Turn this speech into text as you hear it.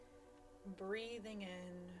Breathing in,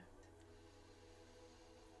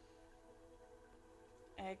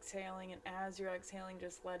 exhaling, and as you're exhaling,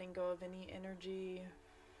 just letting go of any energy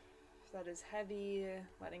that is heavy,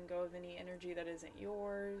 letting go of any energy that isn't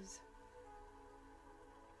yours.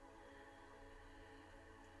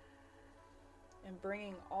 And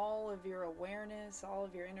bringing all of your awareness, all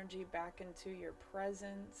of your energy back into your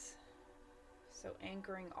presence. So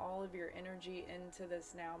anchoring all of your energy into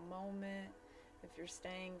this now moment. If you're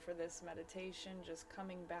staying for this meditation, just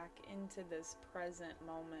coming back into this present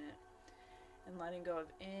moment and letting go of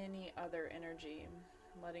any other energy.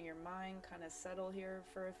 Letting your mind kind of settle here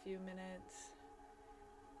for a few minutes.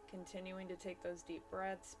 Continuing to take those deep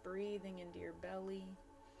breaths, breathing into your belly.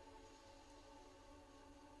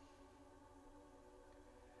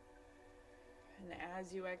 And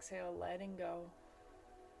as you exhale, letting go.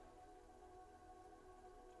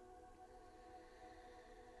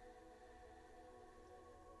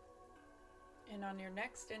 And on your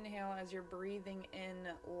next inhale, as you're breathing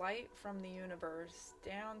in light from the universe,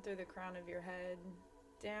 down through the crown of your head,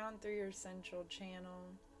 down through your central channel,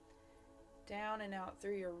 down and out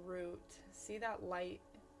through your root, see that light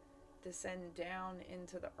descend down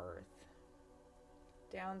into the earth,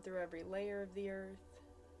 down through every layer of the earth,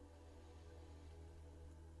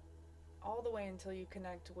 all the way until you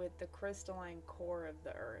connect with the crystalline core of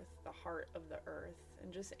the earth, the heart of the earth,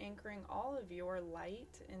 and just anchoring all of your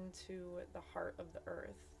light into the heart of the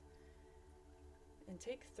earth. And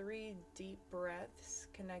take 3 deep breaths,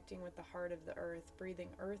 connecting with the heart of the earth, breathing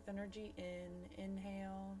earth energy in,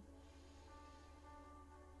 inhale.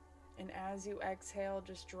 And as you exhale,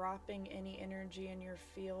 just dropping any energy in your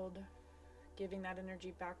field, giving that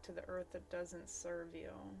energy back to the earth that doesn't serve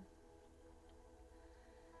you.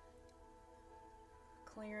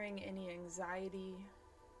 Clearing any anxiety,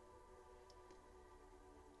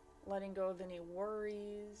 letting go of any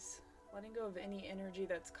worries, letting go of any energy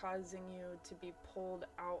that's causing you to be pulled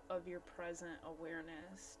out of your present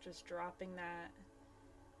awareness, just dropping that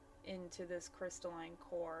into this crystalline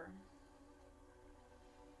core.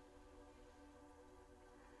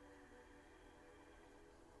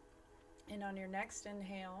 And on your next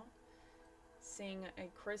inhale, seeing a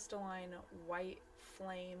crystalline white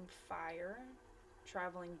flame fire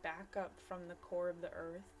traveling back up from the core of the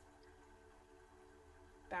earth,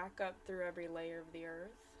 back up through every layer of the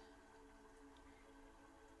earth,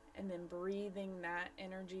 and then breathing that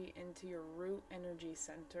energy into your root energy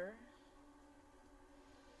center.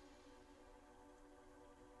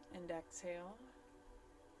 And exhale.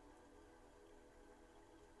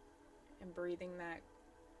 And breathing that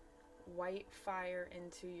white fire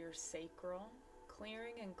into your sacral,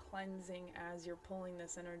 clearing and cleansing as you're pulling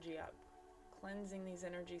this energy up. Cleansing these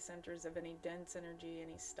energy centers of any dense energy,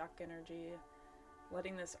 any stuck energy,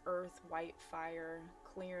 letting this earth white fire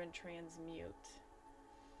clear and transmute.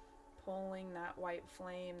 Pulling that white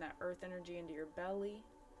flame, that earth energy into your belly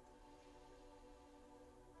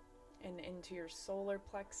and into your solar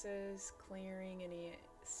plexus, clearing any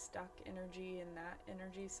stuck energy in that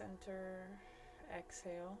energy center.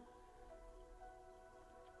 Exhale.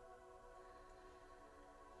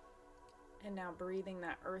 And now breathing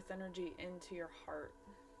that earth energy into your heart.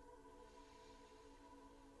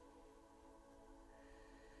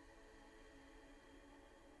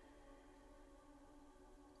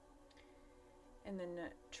 And then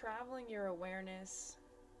traveling your awareness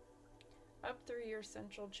up through your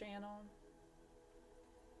central channel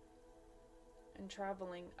and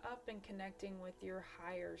traveling up and connecting with your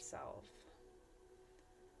higher self.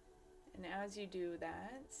 And as you do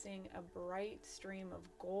that, seeing a bright stream of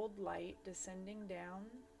gold light descending down,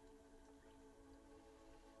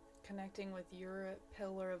 connecting with your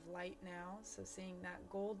pillar of light now. So seeing that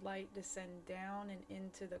gold light descend down and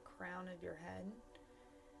into the crown of your head.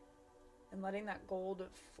 And letting that gold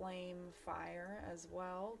flame fire as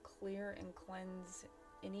well clear and cleanse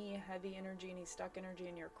any heavy energy, any stuck energy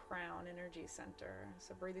in your crown energy center.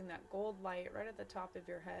 So breathing that gold light right at the top of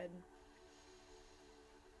your head.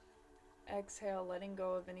 Exhale, letting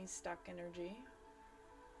go of any stuck energy.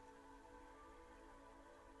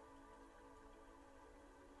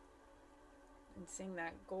 And seeing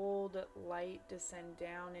that gold light descend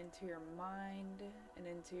down into your mind and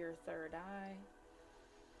into your third eye.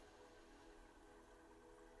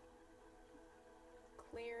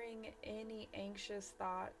 Clearing any anxious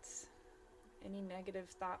thoughts, any negative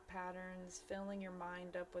thought patterns, filling your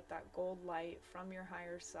mind up with that gold light from your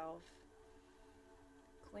higher self.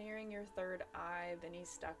 Clearing your third eye of any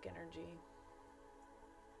stuck energy.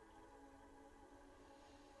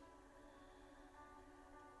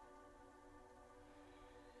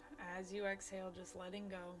 As you exhale, just letting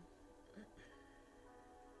go.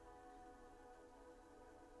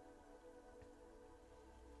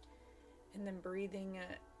 And then breathing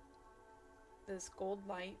this gold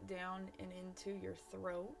light down and into your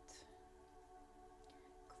throat,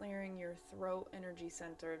 clearing your throat energy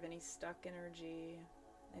center of any stuck energy,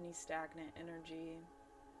 any stagnant energy.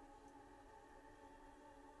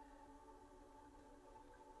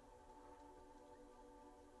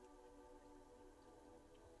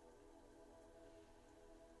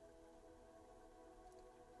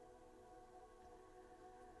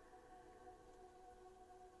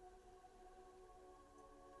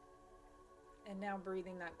 And now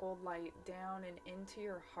breathing that gold light down and into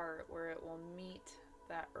your heart where it will meet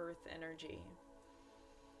that earth energy.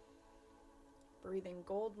 Breathing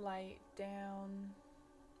gold light down,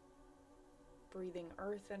 breathing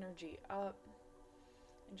earth energy up,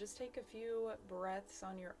 and just take a few breaths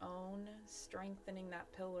on your own, strengthening that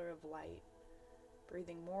pillar of light.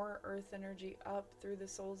 Breathing more earth energy up through the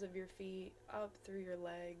soles of your feet, up through your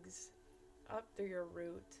legs, up through your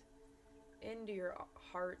root, into your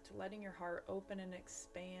heart, letting your heart open and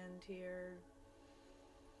expand here.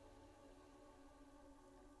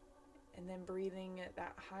 And then breathing at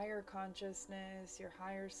that higher consciousness, your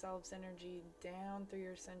higher self's energy down through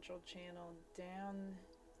your central channel, down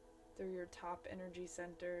through your top energy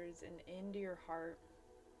centers and into your heart,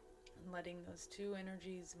 and letting those two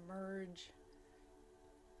energies merge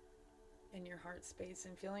in your heart space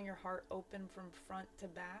and feeling your heart open from front to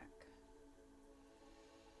back.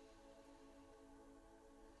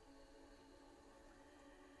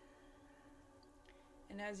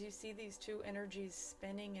 And as you see these two energies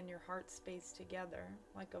spinning in your heart space together,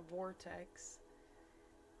 like a vortex,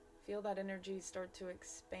 feel that energy start to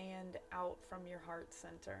expand out from your heart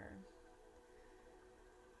center.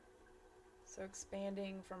 So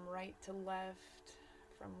expanding from right to left,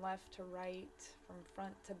 from left to right, from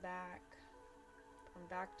front to back, from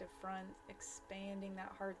back to front, expanding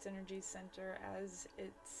that heart's energy center as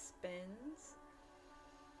it spins.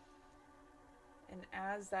 And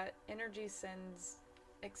as that energy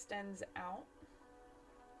extends out,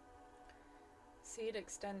 see it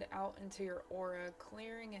extend out into your aura,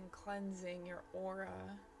 clearing and cleansing your aura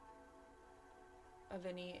of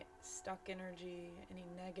any stuck energy, any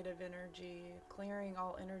negative energy, clearing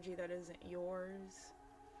all energy that isn't yours.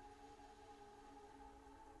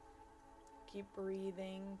 Keep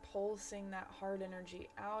breathing, pulsing that heart energy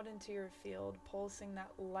out into your field, pulsing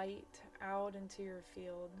that light out into your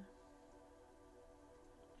field.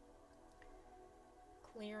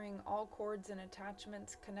 Clearing all cords and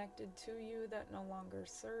attachments connected to you that no longer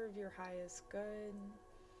serve your highest good.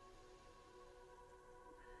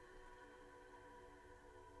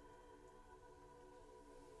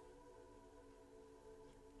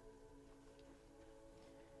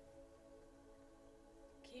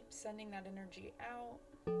 Keep sending that energy out.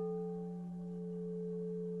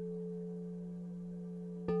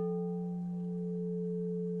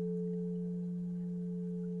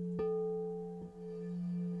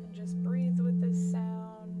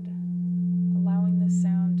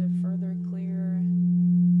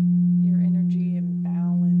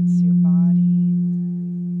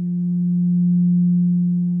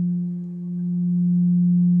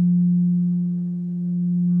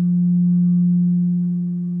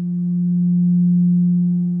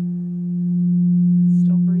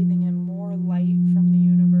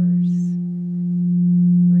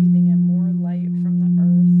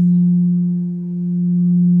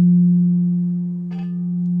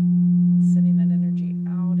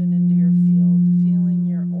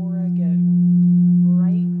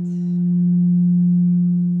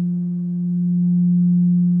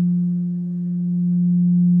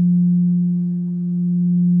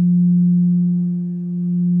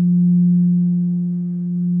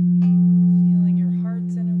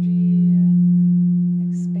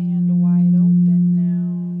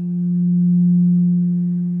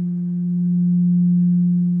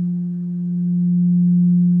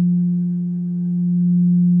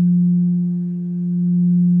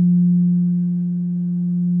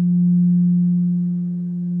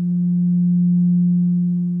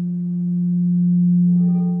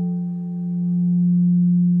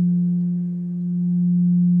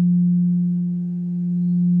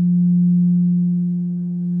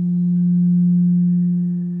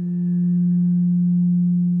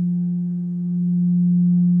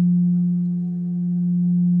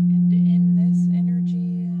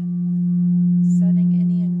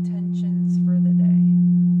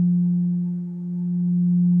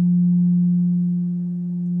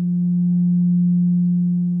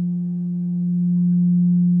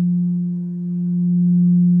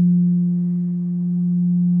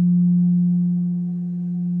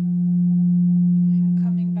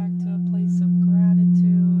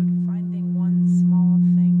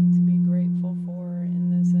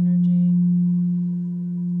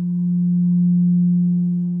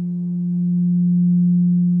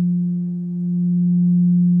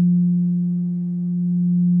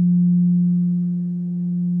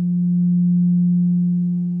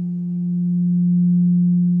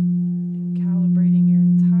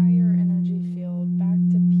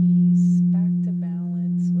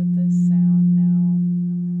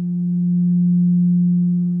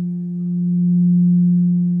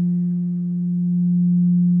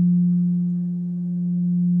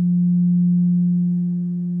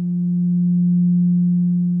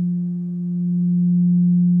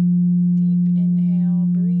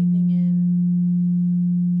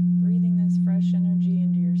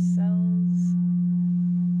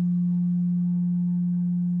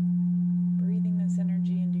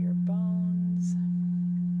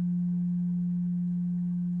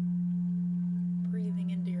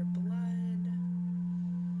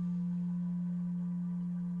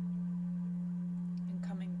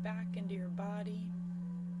 back into your body.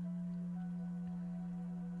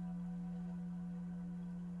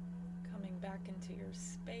 Coming back into your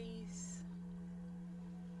space.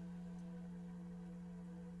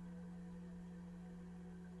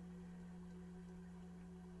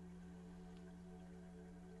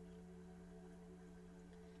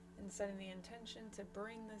 And setting the intention to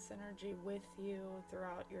bring this energy with you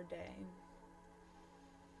throughout your day.